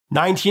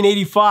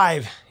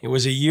1985, it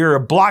was a year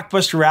of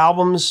blockbuster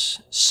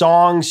albums,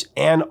 songs,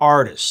 and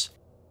artists.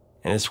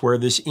 And it's where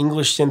this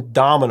English synth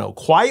Domino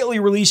quietly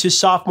released his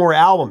sophomore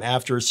album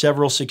after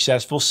several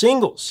successful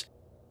singles.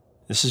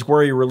 This is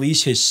where he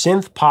released his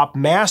synth-pop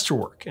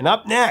masterwork. And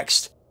up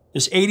next,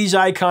 this 80s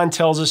icon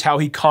tells us how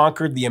he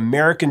conquered the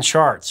American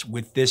charts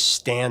with this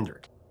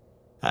standard.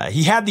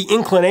 He had the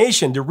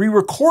inclination to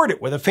re-record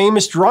it with a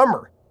famous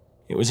drummer.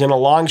 It was in a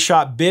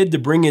long-shot bid to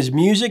bring his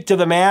music to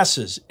the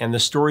masses, and the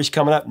story's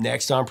coming up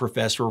next on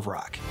Professor of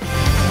Rock.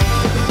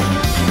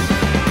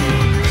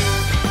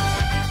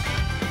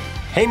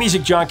 Hey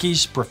music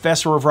junkies,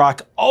 Professor of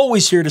Rock,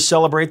 always here to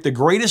celebrate the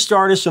greatest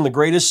artists and the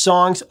greatest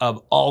songs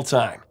of all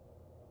time.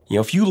 You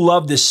know, if you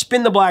love to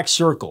spin the black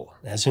circle,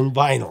 as in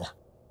vinyl,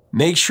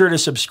 make sure to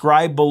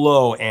subscribe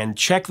below and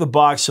check the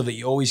box so that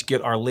you always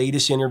get our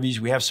latest interviews.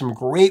 We have some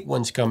great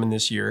ones coming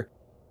this year.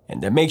 And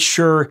to make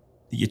sure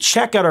that you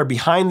check out our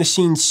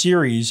behind-the-scenes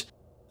series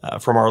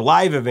from our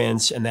live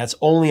events, and that's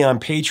only on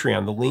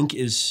Patreon. The link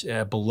is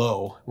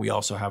below. We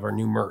also have our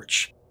new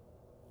merch.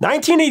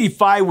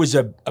 1985 was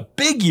a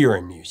big year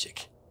in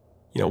music.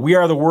 You know, We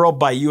Are the World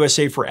by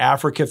USA for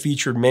Africa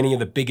featured many of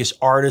the biggest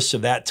artists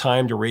of that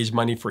time to raise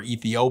money for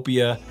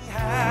Ethiopia.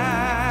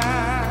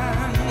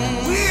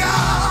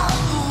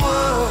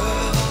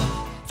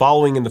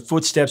 Following in the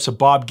footsteps of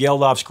Bob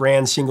Geldof's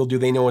grand single, Do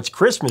They Know It's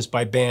Christmas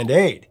by Band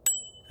Aid.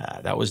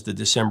 That was the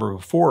December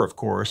before, of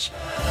course.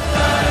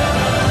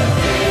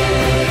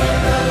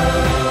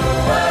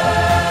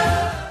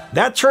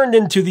 That turned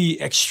into the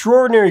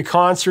extraordinary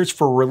concerts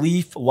for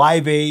Relief,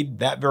 Live Aid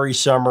that very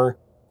summer,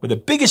 with the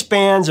biggest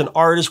bands and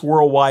artists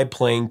worldwide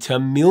playing to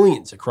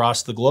millions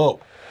across the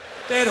globe.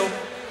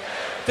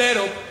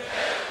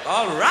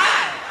 All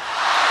right.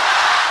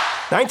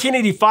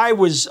 1985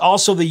 was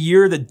also the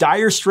year that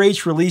Dire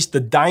Straits released the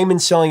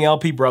diamond-selling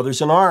LP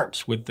Brothers in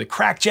Arms, with the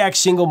Crackjack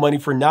single Money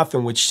for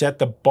Nothing, which set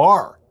the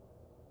bar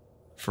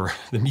for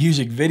the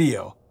music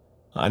video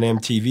on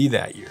MTV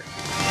that year.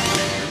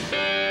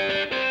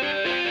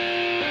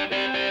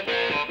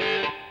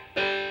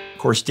 Of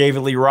course, David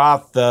Lee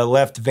Roth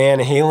left Van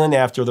Halen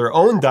after their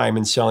own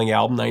diamond-selling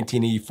album,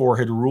 1984,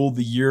 had ruled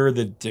the year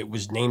that it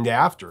was named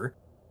after.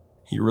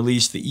 He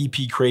released the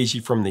EP Crazy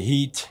from the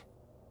Heat.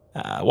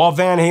 While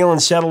Van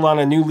Halen settled on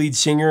a new lead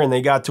singer and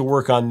they got to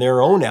work on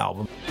their own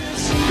album.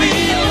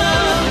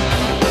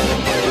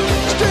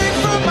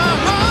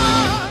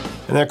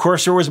 And then, of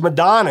course, there was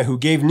Madonna, who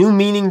gave new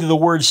meaning to the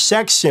word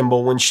sex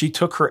symbol when she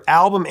took her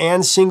album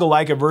and single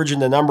Like a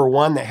Virgin to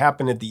 #1 that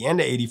happened at the end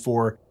of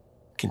 '84,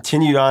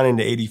 continued on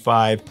into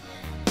 '85.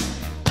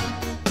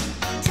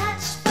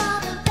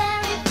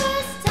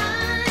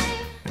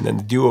 And then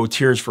the duo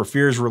Tears for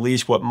Fears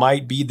released what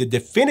might be the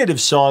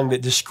definitive song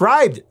that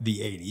described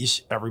the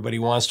 80s, Everybody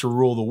Wants to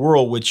Rule the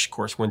World, which of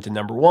course went to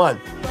 #1.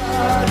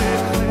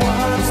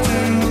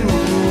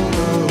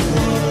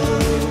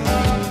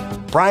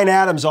 Bryan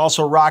Adams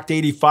also rocked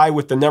 '85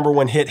 with the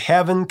 #1 hit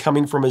Heaven,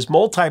 coming from his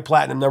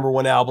multi-platinum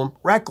 #1 album,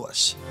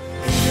 Reckless.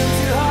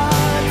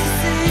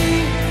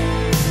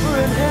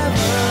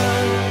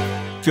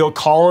 Phil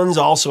Collins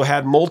also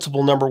had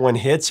multiple #1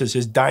 hits as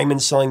his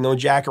diamond-selling No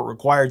Jacket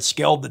Required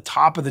scaled the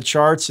top of the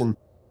charts, and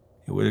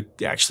it would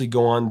actually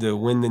go on to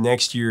win the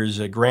next year's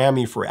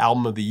Grammy for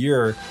Album of the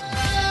Year.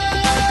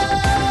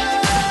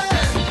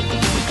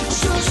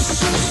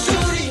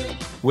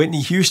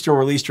 Whitney Houston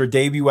released her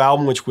debut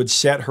album, which would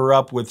set her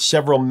up with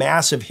several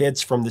massive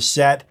hits from the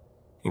set,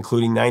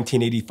 including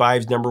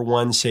 1985's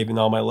 #1, Saving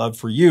All My Love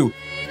for You.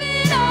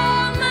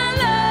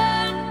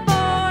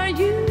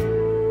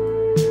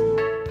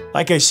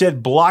 Like I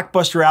said,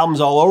 blockbuster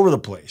albums all over the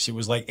place. It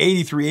was like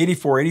 83,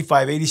 84,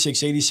 85,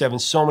 86, 87,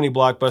 so many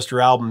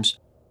blockbuster albums.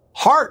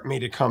 Heart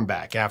made a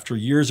comeback after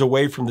years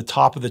away from the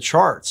top of the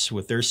charts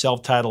with their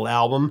self-titled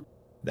album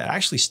that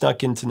actually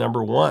snuck into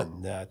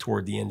 #1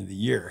 toward the end of the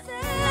year.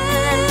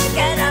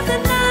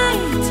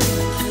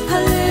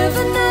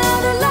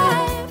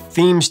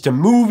 Themes to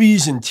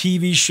movies and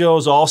TV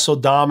shows also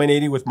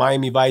dominated, with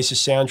Miami Vice's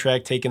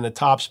soundtrack taking the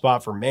top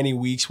spot for many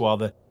weeks, while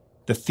the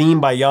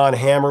theme by Jan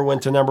Hammer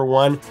went to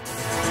 #1.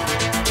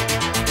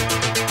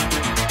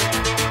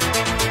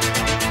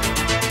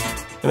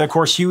 And of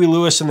course, Huey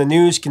Lewis and the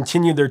News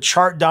continued their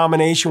chart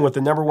domination with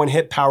the #1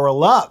 hit Power of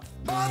Love.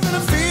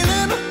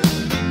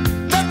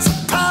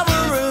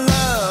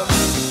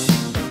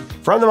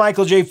 From the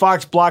Michael J.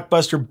 Fox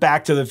blockbuster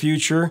Back to the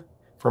Future,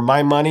 for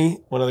my money,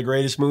 one of the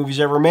greatest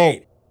movies ever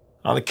made.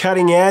 On the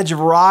cutting edge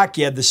of rock,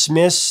 you had the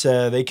Smiths.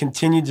 They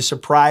continued to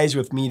surprise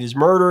with Meat is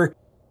Murder.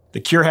 The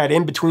Cure had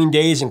In Between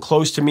Days and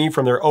Close to Me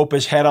from their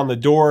opus Head on the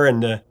Door,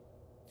 and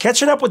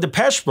catching up with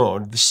Depeche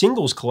Mode, the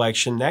singles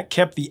collection, that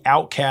kept the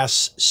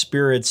Outcast's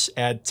spirits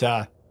at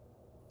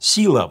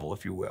sea level,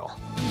 if you will.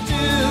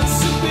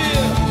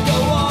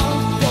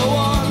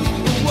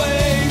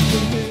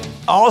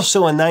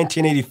 Also in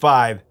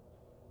 1985,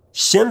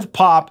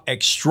 synth-pop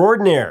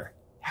extraordinaire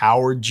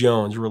Howard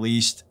Jones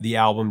released the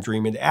album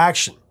Dream into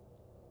Action.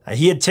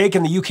 He had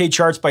taken the UK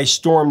charts by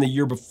storm the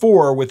year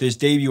before with his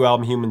debut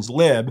album Humans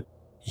Lib.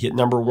 He hit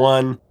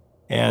 #1,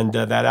 And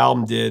that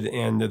album did.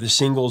 And the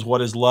singles,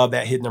 What Is Love,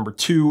 that hit number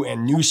 2,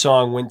 and New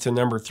Song went to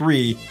number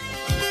 3.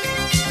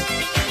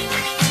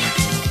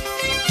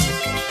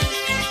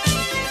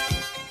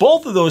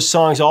 Both of those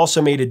songs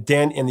also made a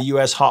dent in the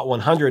US Hot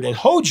 100, and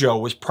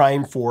HoJo was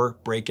primed for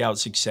breakout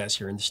success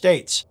here in the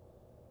States.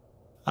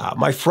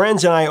 My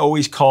friends and I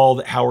always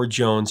called Howard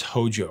Jones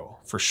HoJo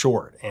for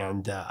short,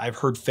 and I've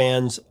heard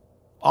fans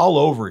all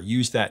over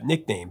use that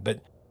nickname,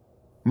 but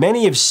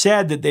many have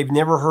said that they've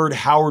never heard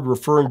Howard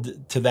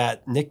referring to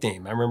that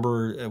nickname. I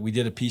remember we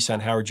did a piece on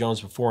Howard Jones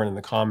before, and in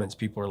the comments,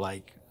 people are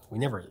like, we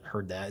never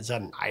heard that. Is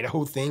that an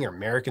Idaho thing or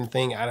American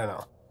thing? I don't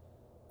know.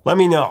 Let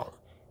me know.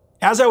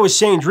 As I was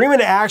saying, Dream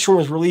Into Action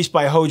was released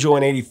by HoJo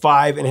in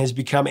 '85 and has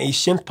become a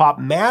synth-pop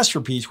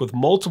masterpiece with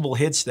multiple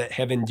hits that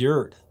have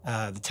endured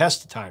the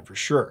test of time for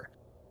sure.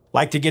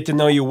 Like to Get to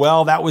Know You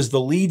Well, that was the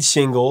lead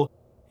single,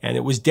 and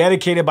it was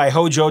dedicated by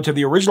HoJo to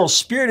the original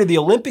spirit of the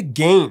Olympic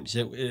Games.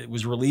 It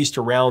was released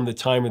around the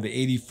time of the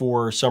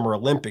 '84 Summer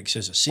Olympics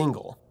as a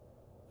single.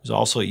 It was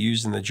also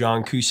used in the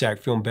John Cusack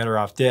film Better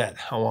Off Dead.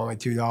 I want my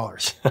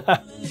 $2.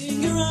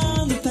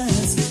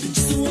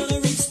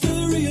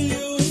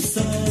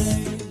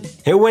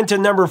 It went to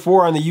number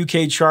 4 on the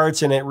UK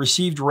charts, and it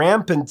received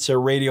rampant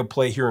radio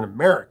play here in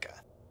America.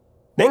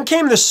 Then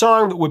came the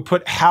song that would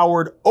put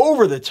Howard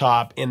over the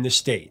top in the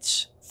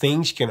States.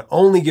 Things Can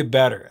Only Get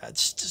Better.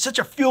 It's such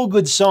a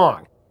feel-good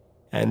song.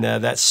 And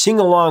that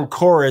sing-along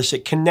chorus,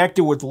 it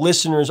connected with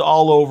listeners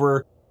all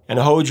over, and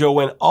HoJo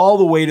went all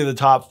the way to the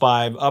top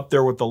 5, up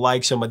there with the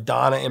likes of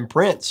Madonna and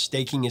Prince,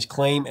 staking his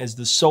claim as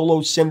the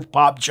solo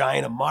synth-pop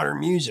giant of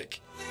modern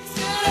music.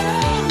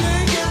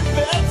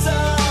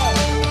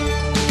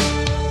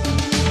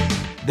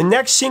 The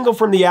next single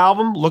from the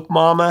album, Look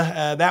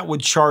Mama, that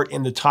would chart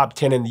in the top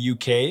 10 in the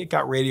UK. It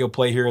got radio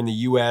play here in the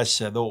US,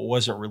 though it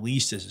wasn't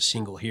released as a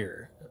single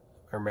here.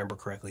 If I remember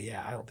correctly,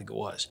 yeah, I don't think it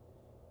was.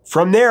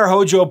 From there,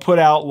 HoJo put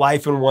out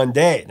Life in One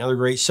Day, another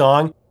great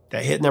song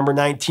that hit number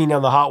 19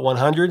 on the Hot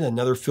 100,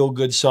 another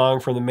feel-good song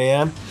from the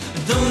man.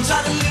 Don't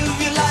try to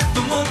live your life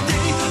in one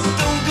day.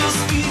 Don't go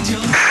speed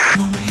your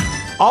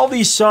way. All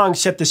these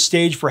songs set the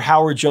stage for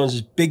Howard Jones'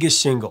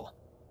 biggest single.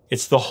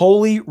 It's the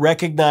wholly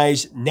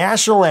recognized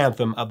national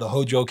anthem of the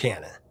HoJo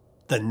canon.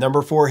 The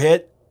number 4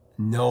 hit,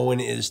 No One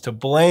Is to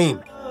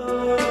Blame.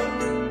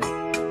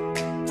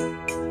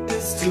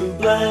 It's to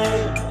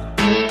blame.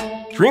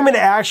 Dream Into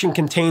Action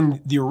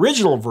contained the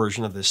original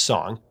version of this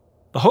song.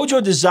 The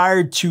HoJo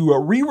desired to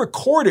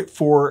re-record it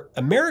for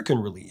American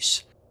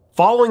release.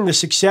 Following the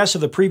success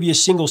of the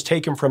previous singles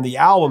taken from the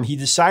album, he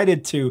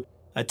decided to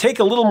take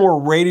a little more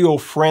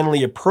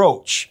radio-friendly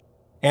approach.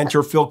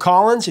 Enter Phil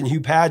Collins and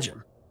Hugh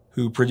Padgham,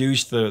 who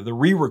produced the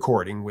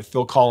re-recording, with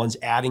Phil Collins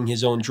adding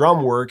his own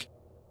drum work,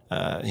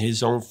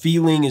 his own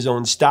feeling, his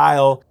own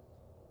style.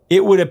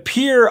 It would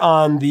appear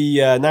on the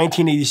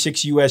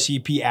 1986 US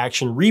EP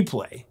Action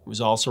Replay. It was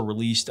also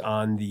released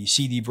on the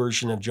CD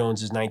version of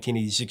Jones's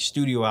 1986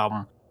 studio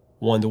album,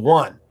 1 to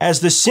 1. As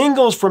the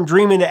singles from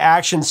Dream Into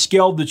Action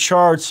scaled the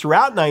charts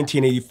throughout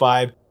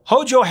 1985,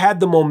 HoJo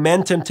had the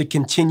momentum to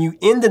continue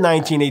into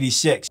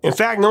 1986. In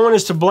fact, No One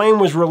Is to Blame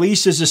was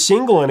released as a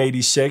single in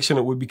 '86, and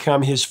it would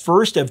become his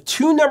first of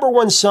 2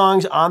 #1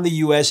 songs on the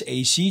US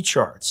AC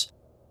charts.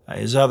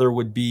 His other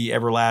would be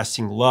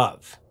Everlasting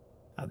Love.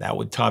 That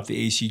would top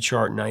the AC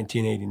chart in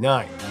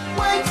 1989.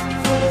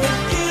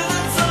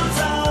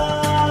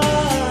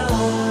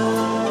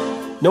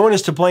 No One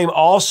Is to Blame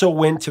also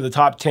went to the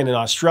top 10 in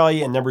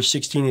Australia and number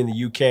 16 in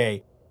the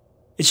UK.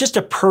 It's just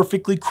a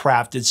perfectly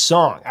crafted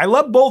song. I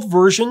love both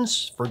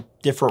versions for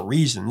different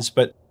reasons,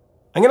 but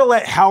I'm going to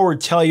let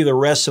Howard tell you the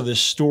rest of this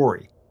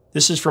story.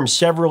 This is from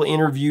several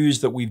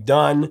interviews that we've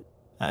done.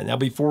 Now,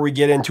 before we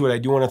get into it, I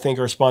do want to thank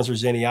our sponsor,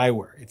 Zenni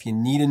Eyewear. If you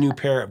need a new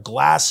pair of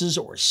glasses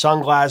or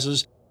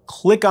sunglasses,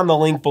 click on the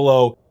link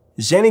below.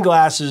 Zenni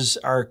glasses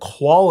are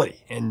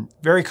quality and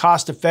very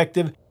cost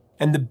effective.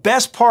 And the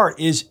best part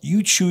is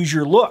you choose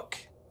your look,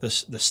 the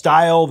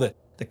style, the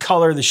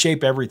color, the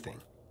shape, everything.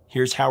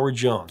 Here's Howard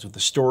Jones with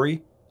the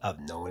story of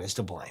No One Is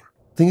to Blame.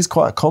 I think it's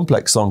quite a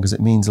complex song because it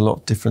means a lot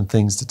of different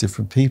things to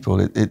different people.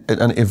 And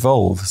it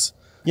evolves.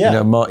 Yeah.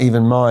 You know,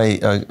 my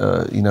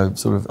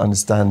sort of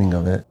understanding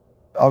of it.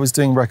 I was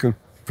doing record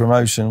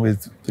promotion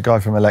with the guy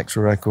from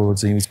Elektra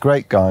Records. He was a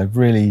great guy,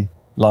 really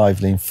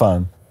lively and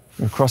fun.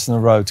 We were crossing the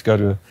road to go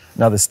to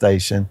another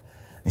station.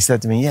 He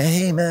said to me, "Yeah,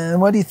 hey man,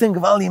 what do you think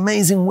of all the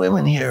amazing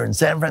women here in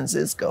San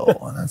Francisco?"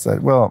 And I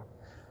said, "Well,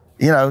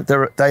 you know,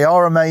 they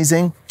are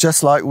amazing,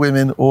 just like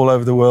women all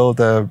over the world.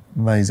 They're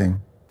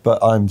amazing.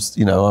 But I'm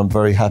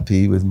very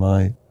happy with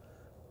my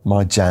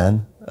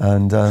Jan."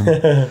 And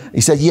he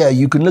said, "Yeah,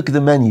 you can look at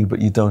the menu,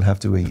 but you don't have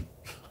to eat."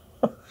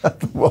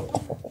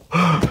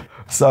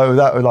 So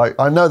that was like,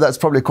 I know that's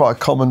probably quite a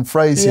common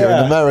phrase here in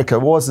America.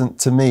 It wasn't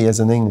to me as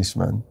an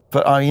Englishman,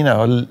 but I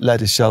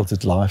led a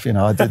sheltered life.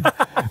 I did.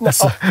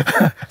 So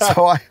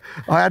I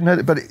hadn't heard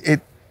it, but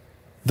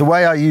the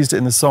way I used it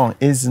in the song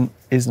isn't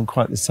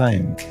quite the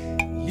same.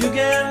 You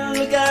can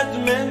look at the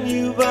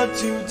menu, but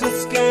you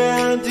just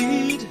can't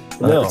eat.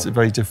 No. It's a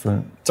very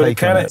different But take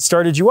it kind on of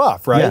started you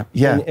off, right?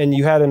 Yeah. And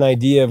you had an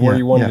idea of where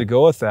you wanted to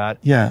go with that.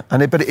 Yeah,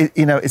 but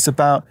you know, it's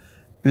about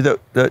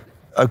that.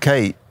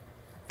 Okay,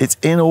 it's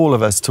in all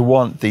of us to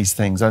want these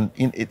things, and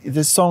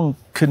this song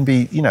can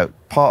be, you know,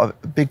 a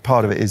big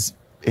part of it is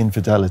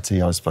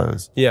infidelity, I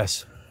suppose.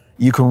 Yes.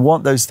 You can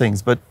want those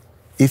things, but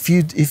if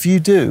you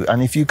do,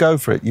 and if you go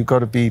for it, you've got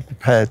to be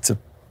prepared to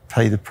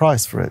pay the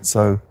price for it.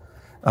 So,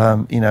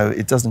 you know,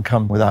 it doesn't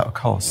come without a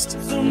cost.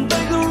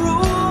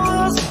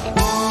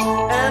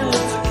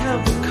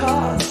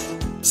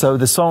 So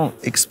the song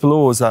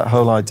explores that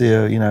whole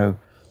idea, you know,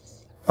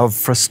 of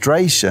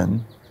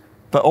frustration,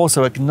 but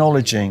also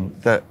acknowledging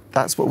that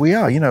that's what we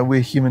are. You know,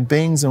 we're human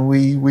beings, and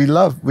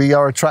we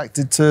are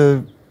attracted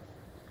to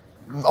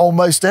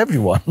almost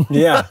everyone.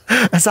 Yeah.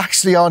 That's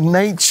actually our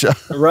nature.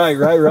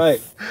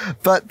 Right.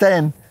 But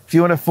then, if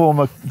you want to form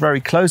a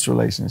very close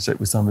relationship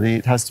with somebody,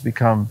 it has to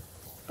become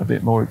a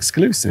bit more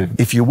exclusive,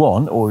 if you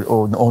want,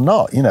 or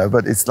not, you know.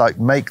 But it's like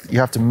you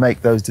have to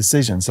make those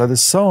decisions. So the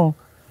song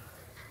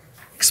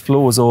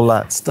explores all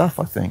that stuff,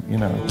 I think, you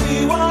know.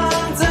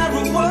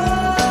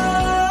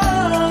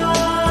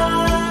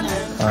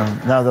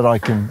 Now that I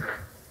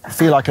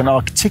feel I can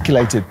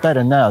articulate it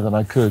better now than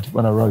I could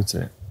when I wrote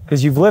it.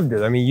 Because you've lived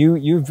it. I mean,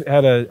 you've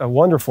had a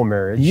wonderful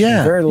marriage.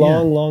 Yeah. A very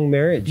long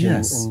marriage.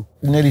 Yes.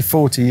 Nearly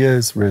 40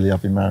 years, really,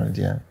 I've been married,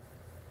 yeah.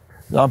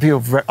 I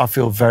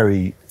feel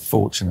very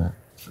fortunate.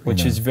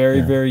 Which is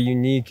very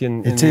unique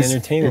in the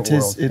entertainment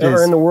world. It or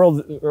is. in the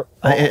world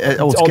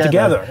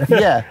altogether.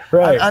 Yeah.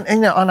 Right. And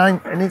you know,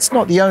 and it's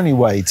not the only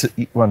way to,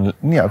 you know,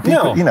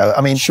 people, No. you know,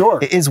 I mean, Sure.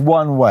 it is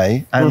one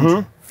way,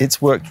 and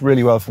it's worked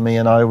really well for me,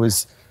 and I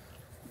always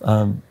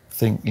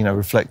think, you know,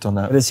 reflect on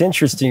that. But it's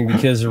interesting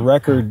because a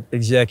record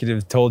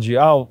executive told you,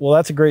 oh, well,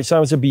 that's a great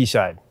song. It's a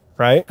B-side,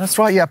 right? That's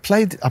right. Yeah,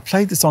 I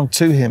played the song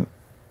to him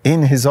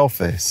in his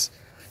office,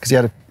 because he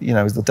had you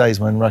know, it was the days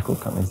when record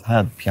companies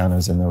had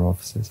pianos in their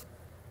offices.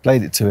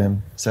 Played it to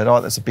him, said,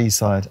 oh, that's a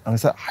B-side. And I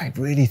said, I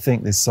really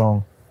think this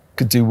song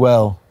could do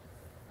well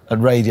at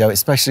radio,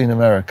 especially in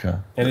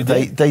America. And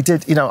they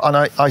did, you know, and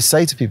I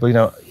say to people, you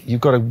know, you've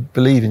got to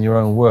believe in your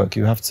own work.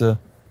 You have to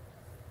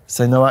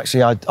say, no,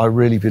 actually, I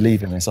really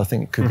believe in this. I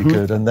think it could be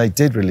good. And they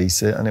did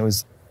release it, and it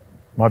was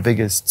my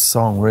biggest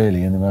song,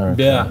 really, in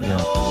America. Yeah.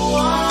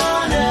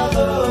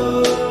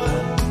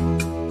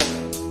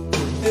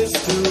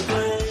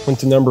 Went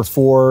to number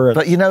 4.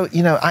 But you know,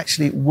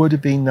 actually, it would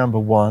have been number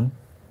 1,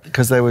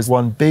 because there was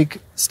one big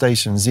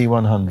station,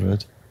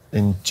 Z100,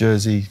 in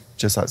Jersey,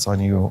 just outside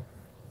New York,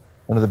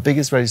 one of the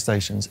biggest radio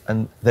stations,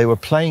 and they were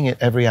playing it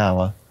every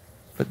hour,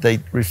 but they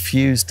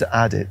refused to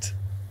add it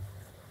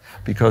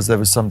because there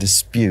was some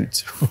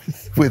dispute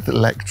with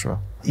Elektra.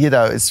 You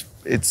know, it's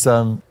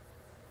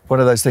one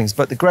of those things.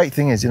 But the great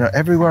thing is, you know,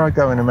 everywhere I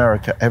go in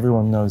America,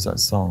 everyone knows that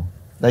song.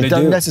 They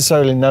don't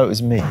necessarily know it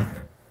was me,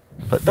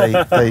 but they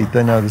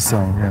know the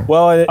song, yeah.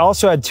 Well, it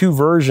also had 2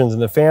 versions,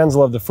 and the fans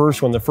loved the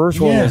first one. The first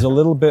one was a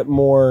little bit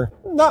more,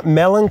 not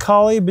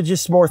melancholy, but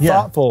just more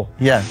thoughtful.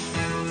 Yeah.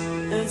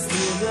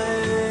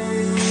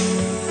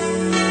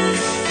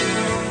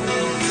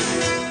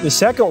 The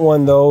second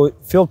one, though,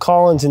 Phil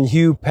Collins and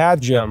Hugh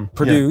Padgham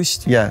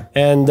produced. Yeah.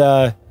 And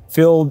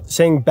Phil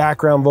sang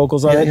background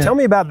vocals on it. Yeah. Tell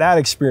me about that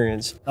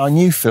experience. I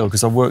knew Phil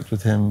because I worked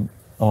with him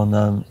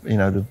on, you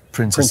know, the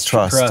Princess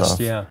Trust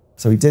stuff. Yeah.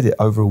 So he did it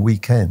over a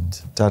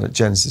weekend down at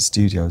Genesis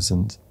Studios,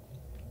 and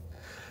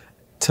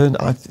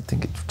I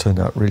think it turned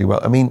out really well.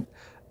 I mean,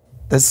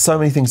 there's so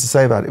many things to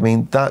say about it. I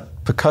mean,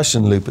 that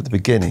percussion loop at the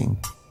beginning.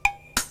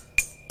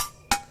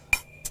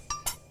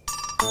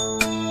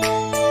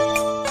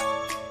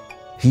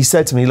 He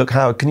said to me, look,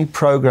 Howard, can you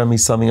program me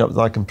something up that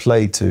I can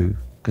play to?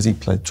 Because he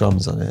played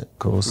drums on it, of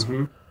course.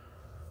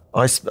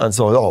 And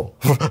so,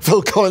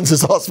 Phil Collins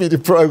has asked me to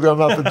program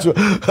up a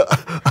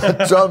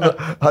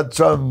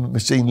drum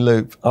machine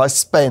loop. I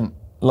spent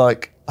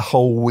like a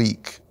whole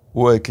week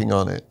working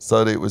on it.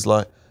 So that it was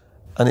like,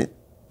 and it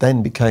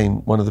then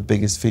became one of the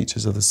biggest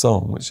features of the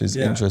song, which is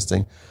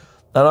interesting.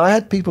 And I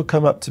had people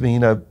come up to me, you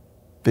know,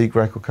 big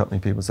record company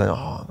people saying,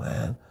 oh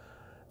man,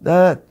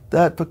 that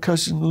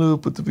percussion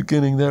loop at the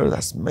beginning there,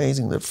 that's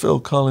amazing that Phil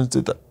Collins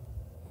did that.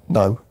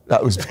 No,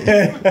 that was me.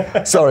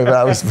 Sorry, but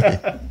that was me.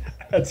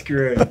 That's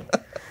great.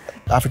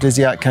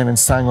 Aphrodisiac came and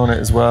sang on it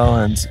as well,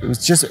 and it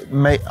was just,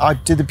 I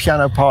did the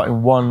piano part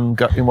in one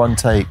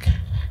take,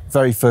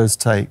 very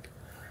first take.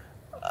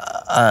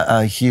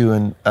 Hugh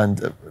and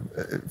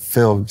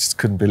Phil just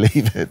couldn't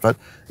believe it, but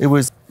it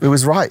was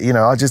right, you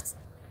know,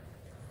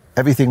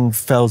 everything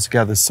fell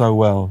together so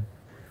well,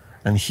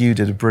 and Hugh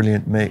did a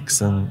brilliant mix,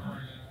 and,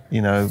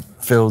 you know,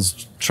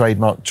 Phil's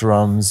trademark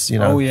drums, you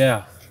know. Oh,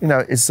 yeah. You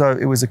know,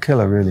 it was a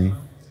killer, really.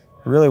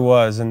 It really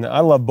was, and I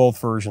love both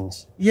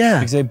versions. Yeah.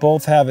 Because they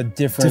both have a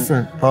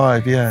different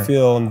vibe, yeah.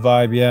 Feel and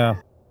vibe, yeah.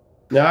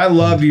 Now, I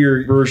love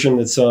your version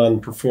that's on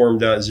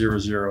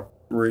Perform.00,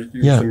 where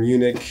you're from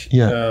Munich,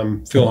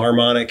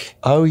 Philharmonic.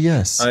 Oh,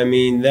 yes. I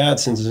mean,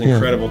 that's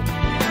incredible.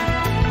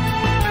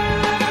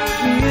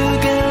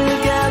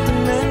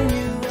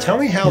 Tell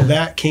me how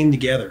that came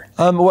together.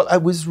 Well,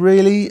 it was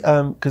really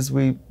because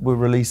we were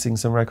releasing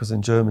some records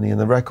in Germany, and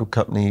the record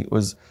company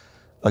was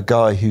a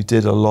guy who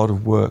did a lot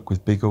of work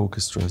with big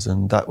orchestras,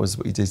 and that was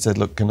what he did. He said,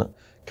 "Look, can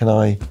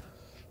I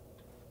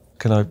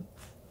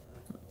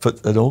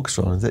put an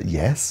orchestra on?" I said,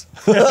 "Yes,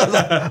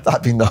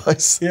 that'd be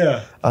nice."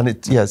 Yeah, and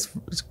it's a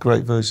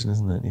great version,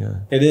 isn't it? Yeah,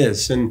 it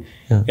is, and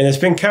it's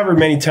been covered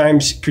many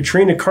times.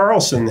 Katrina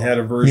Carlson had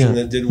a version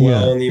that did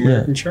well in the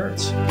American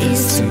charts.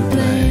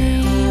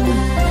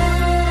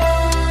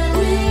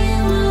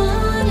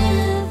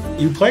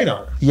 You played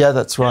on it. Yeah,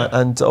 that's right,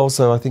 and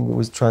also I think it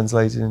was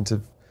translated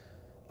into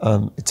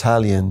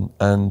Italian,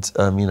 and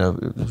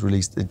it was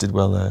released. It did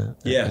well there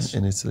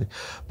in Italy,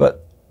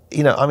 but.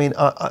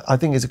 I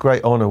think it's a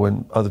great honour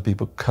when other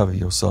people cover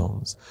your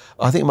songs.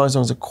 I think my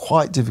songs are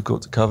quite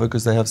difficult to cover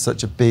because they have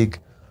such a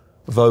big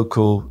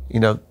vocal,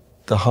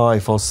 the high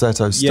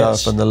falsetto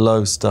stuff and the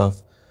low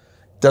stuff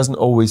doesn't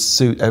always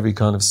suit every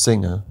kind of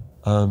singer.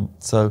 And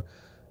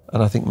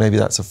I think maybe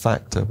that's a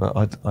factor, but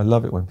I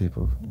love it when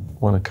people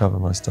want to cover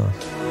my stuff.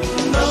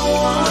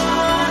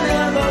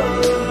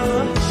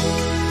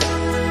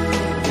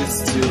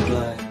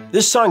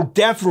 This song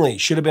definitely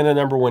should have been a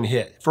 #1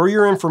 hit. For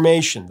your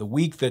information, the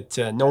week that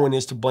No One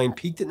Is to Blame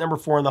peaked at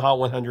 #4 in the Hot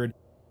 100,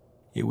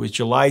 it was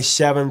July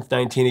 7th,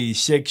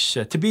 1986,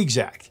 to be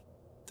exact.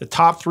 The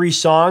top 3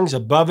 songs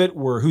above it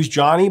were Who's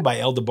Johnny by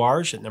El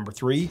DeBarge at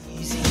 #3.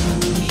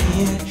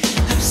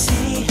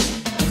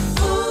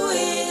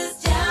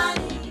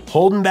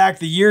 Holding Back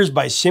the Years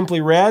by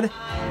Simply Red.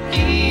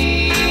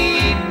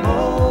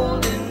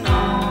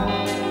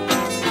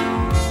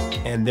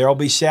 And There'll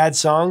Be Sad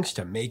Songs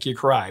to Make You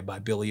Cry by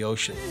Billy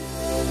Ocean.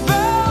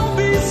 There'll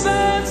be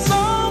sad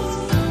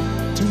songs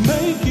to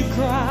make you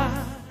cry.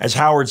 As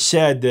Howard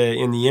said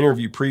in the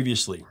interview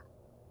previously,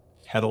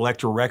 had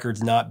Elektra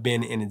Records not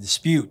been in a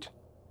dispute,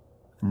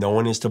 No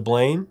One Is to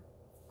Blame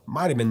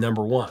might have been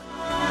 #1.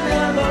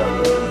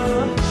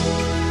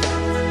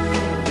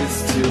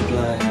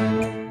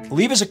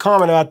 Leave us a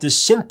comment about this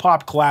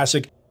synth-pop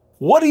classic.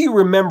 What do you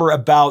remember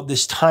about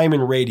this time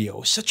in radio? It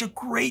was such a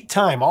great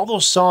time. All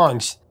those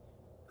songs.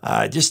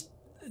 Just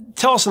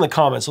tell us in the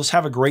comments. Let's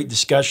have a great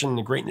discussion,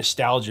 a great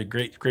nostalgia,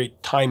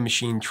 great time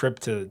machine trip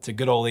to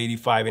good old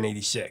 85 and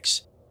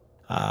 86.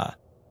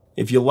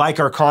 If you like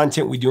our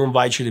content, we do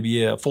invite you to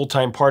be a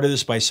full-time part of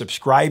this by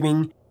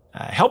subscribing.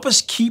 Help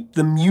us keep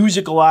the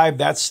music alive.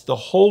 That's the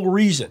whole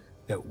reason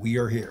that we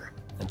are here.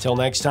 Until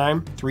next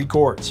time, 3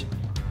 chords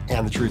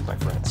and the truth, my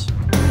friends.